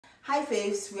Hi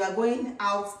faves, we are going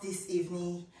out this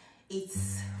evening.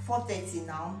 It's 4:30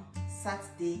 now,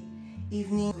 Saturday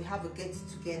evening. We have a get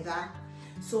together,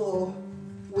 so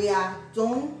we are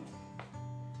done.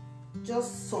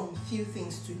 Just some few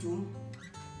things to do.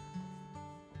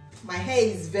 My hair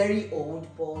is very old,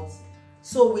 but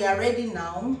so we are ready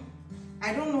now.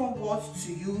 I don't know what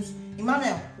to use.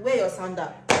 Emmanuel, wear your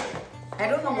sandal. I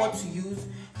don't know what to use.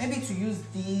 Maybe to use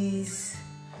this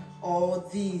or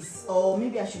this, or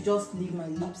maybe I should just leave my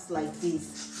lips like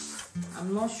this.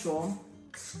 I'm not sure.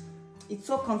 It's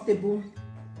so comfortable.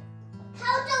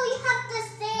 How do we have the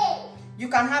same? You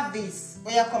can have this.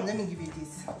 Oh yeah, come, let me give you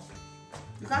this.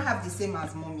 You can't have the same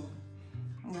as mommy.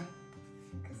 Yeah.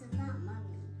 Because it's not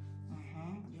mommy.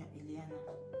 Yeah, Eliana.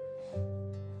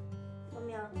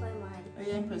 Mommy, I'll play mine. Oh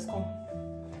yeah, Empress, come.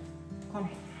 Come.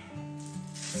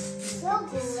 So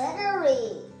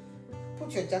glittery.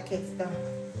 Put your jacket down.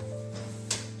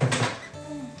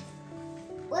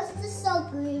 What's this so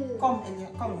blue? Come,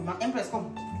 Eliana, come, Empress,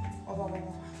 come. Oh.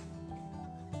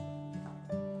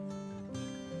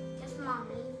 Just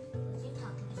mommy. What's you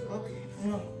talking to? Okay,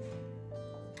 no.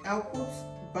 I'll put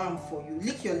balm for you.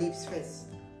 Lick your lips first.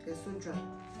 They're so dry.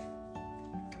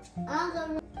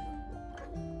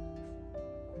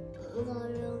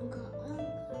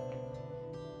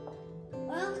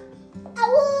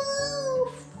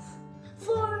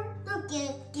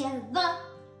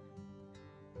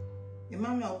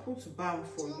 Emmanuel, I'll put balm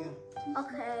for you.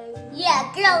 Okay.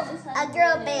 Yeah, girl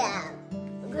bag.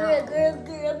 Girl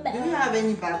bag. Do you have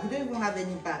any bag? We don't even have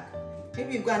any bag.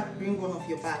 Maybe you go and bring one of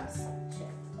your bags.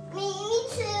 Me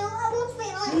too. I want to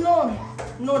be on.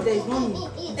 No, there's no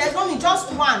need. There's only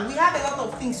just one. We have a lot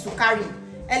of things to carry.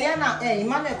 Eliana,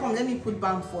 Emmanuel, come, let me put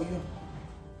balm for you.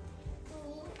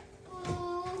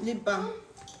 Lip balm.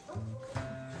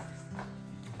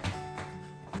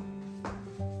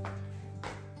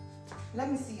 Let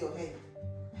me see your hair.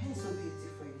 Your hair is so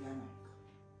beautiful, Eliana.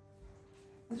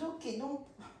 It's okay, don't.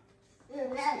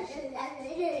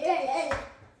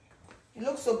 You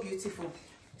look so beautiful.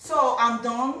 So I'm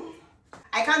done.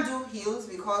 I can't do heels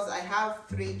because I have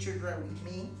 3 children with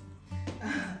me.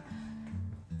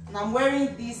 And I'm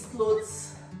wearing these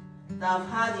clothes that I've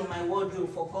had in my wardrobe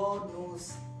for God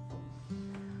knows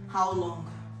how long.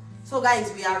 So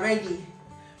guys, we are ready.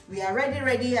 We are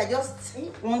ready. I just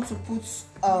want to put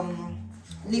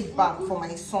lip balm for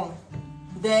my son.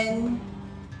 Then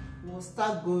we'll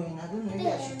start going. I don't know, maybe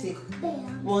I should take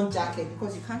one jacket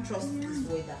because you can't trust this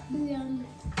weather.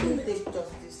 I'll take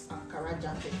just this Ankara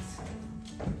jacket.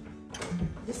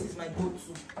 This is my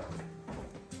go-to.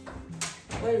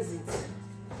 Where is it?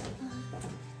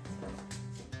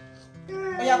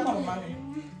 Oh yeah, come, mommy.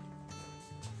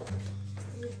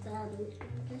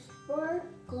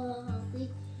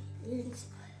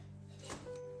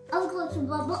 I'll go to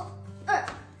Bubble.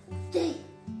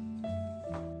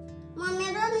 Mommy,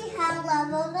 I don't need hand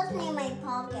gloves. I'll just need my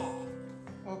pocket.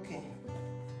 Okay.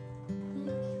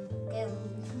 Okay.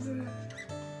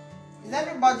 Is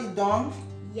everybody done?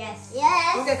 Yes.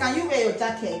 Okay, can you wear your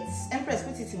jackets? Empress,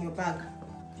 put it in your bag.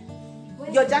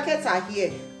 Your jackets are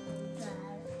here.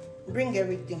 Bring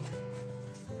everything.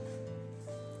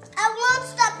 I want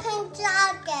the pink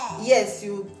jacket. Yes,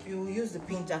 you use the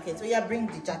pink jacket. Oh yeah, bring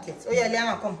the jacket. Oh yeah,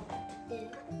 Liana, come.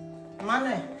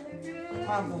 Manuel,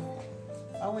 Margo,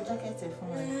 our jacket is for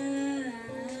me.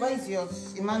 Where is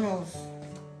yours? Emmanuel's.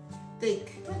 Take.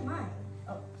 Where's mine?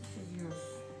 Oh, this is yours.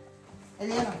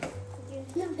 Eliana.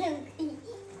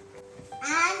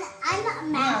 And I'm not Me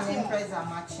and matching. Empress are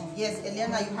matching. Yes,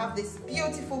 Eliana, you have this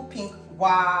beautiful pink.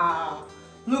 Wow.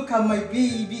 Look at my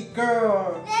baby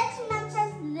girl. Let's match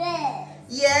this.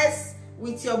 Yes,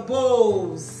 with your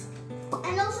bows.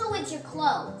 And also with your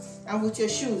clothes. And with your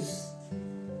shoes.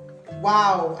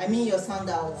 Wow, I mean your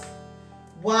sandals.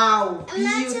 Wow, And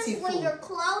not just beautiful. with your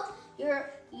clothes, your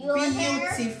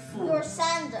hair, Beautiful. your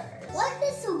sandals. Why is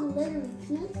this so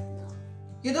glittery?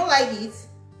 You don't like it?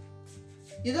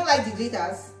 You don't like the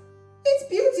glitters? It's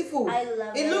beautiful. I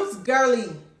love it. It looks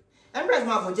girly. Empress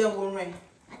Maboje won't rain.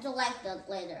 I don't like the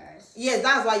glitters. Yes,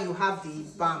 that's why you have the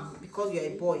balm, because you're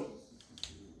a boy.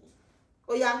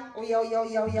 Oh yeah.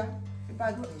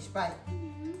 Bye.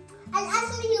 And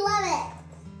actually, you love it.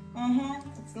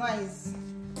 It's nice.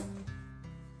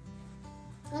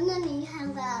 I don't need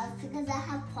hand gloves because I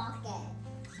have pockets.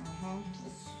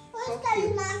 What's So that cute.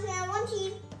 in my hair? I want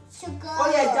you to go. Oh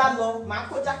yeah, Jalo,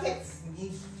 Marco jacket.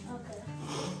 Okay.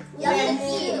 Yeah,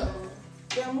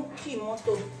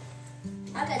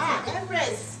 Okay.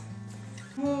 Empress.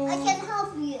 I can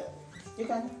help you. You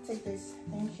can take this.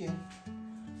 Thank you.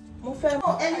 Oh,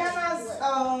 Eliana's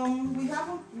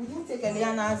we didn't take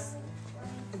Eliana's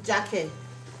jacket.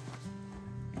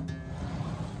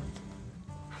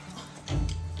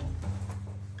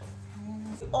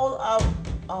 all have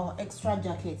our extra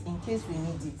jackets in case we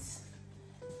need it.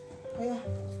 Oh yeah,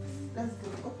 let's go.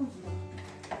 Open the door.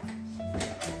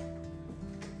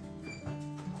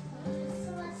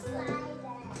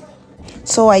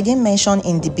 So I didn't mention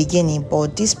in the beginning,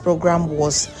 but this program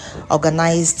was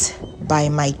organized by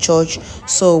my church.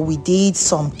 So we did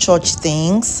some church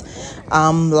things,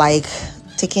 like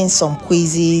taking some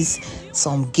quizzes,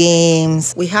 some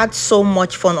games. We had so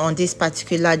much fun on this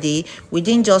particular day. We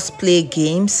didn't just play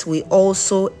games, we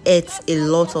also ate a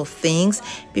lot of things.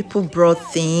 People brought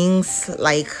things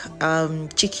like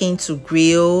chicken to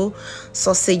grill,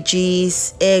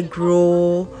 sausages, egg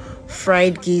roll,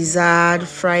 fried gizzard,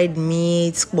 fried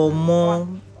meat, momo,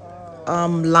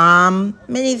 lamb,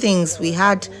 many things. We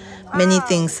had many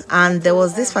things, and there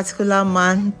was this particular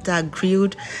man that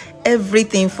grilled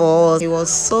everything for us. He was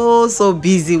so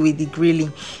busy with the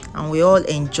grilling, and we all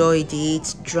enjoyed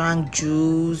it, drank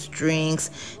juice,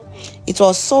 drinks. It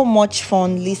was so much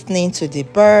fun listening to the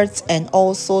birds and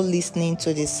also listening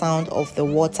to the sound of the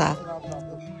water.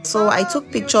 So I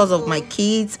took pictures of my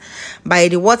kids by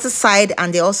the waterside,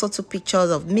 and they also took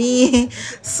pictures of me.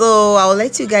 So I'll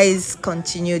let you guys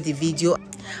continue the video.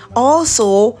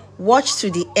 Also watch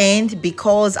to the end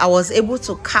because I was able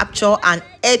to capture an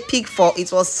epic fall.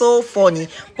 It was so funny,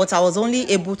 but I was only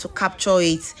able to capture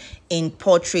it in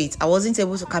portrait. I wasn't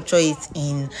able to capture it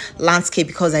in landscape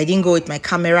because I didn't go with my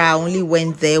camera. I only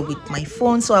went there with my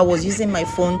phone, so I was using my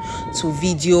phone to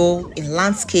video in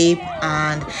landscape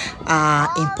and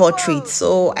in portrait.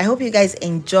 So I hope you guys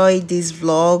enjoyed this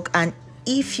vlog, and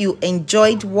if you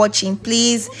enjoyed watching,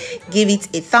 please give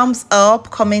it a thumbs up,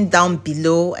 comment down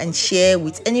below, and share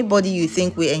with anybody you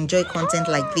think will enjoy content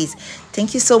like this.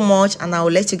 Thank you so much, and I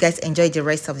will let you guys enjoy the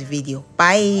rest of the video.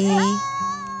 Bye.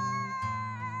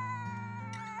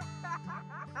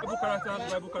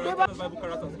 Bible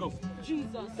characters, go.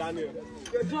 Jesus, Daniel,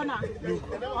 Jonah, Luke,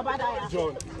 Obadiah,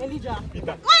 John, Elijah,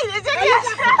 Peter.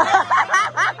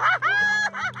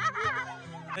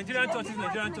 Nigerian churches,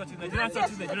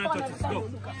 go.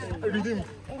 Redeemed.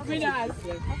 winners.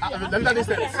 Let me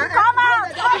listen. Come on!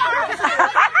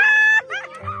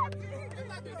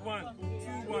 1,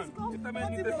 2, 1.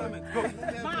 Testament, New Testament, go.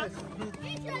 Mark,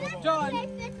 John,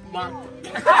 Mark.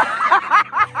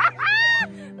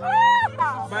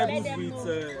 Bibles with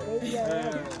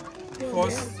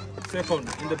first, second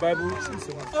in the Bible. In the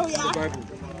Bible.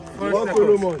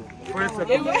 First,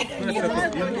 second. First,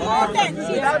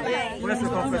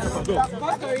 second, go.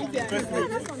 First Corinthians,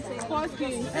 First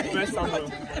Kings, First Samuel.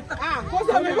 First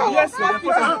Samuel. Yes, sir.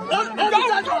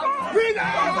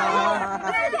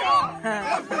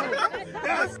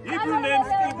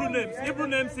 Hebrew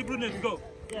names, go.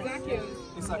 Zacchaeus,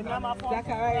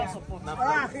 Zachariah,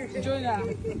 Jonah,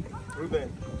 Reuben,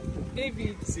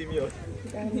 David, Simeon,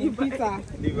 Peter,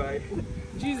 Levi,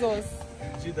 Jesus,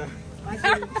 Judah,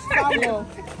 Samuel,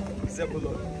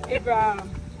 Zebulon, Abraham,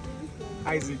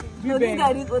 Isaac, Reuben,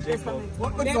 Jacob.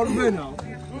 What is Reuben now?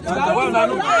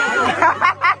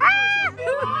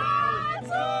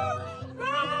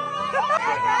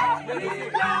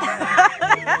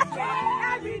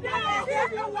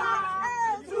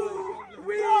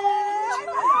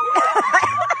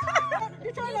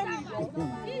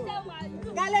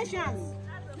 Galatians,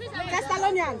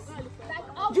 Thessalonians,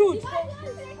 Jude,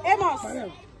 Amos,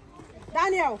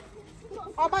 Daniel,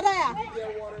 Obadiah,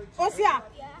 Hosea,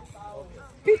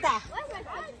 Peter,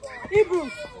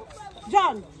 Hebrews,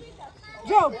 John,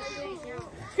 Job,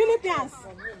 Philippians,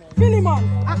 Philemon,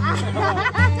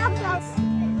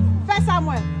 First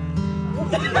Samuel.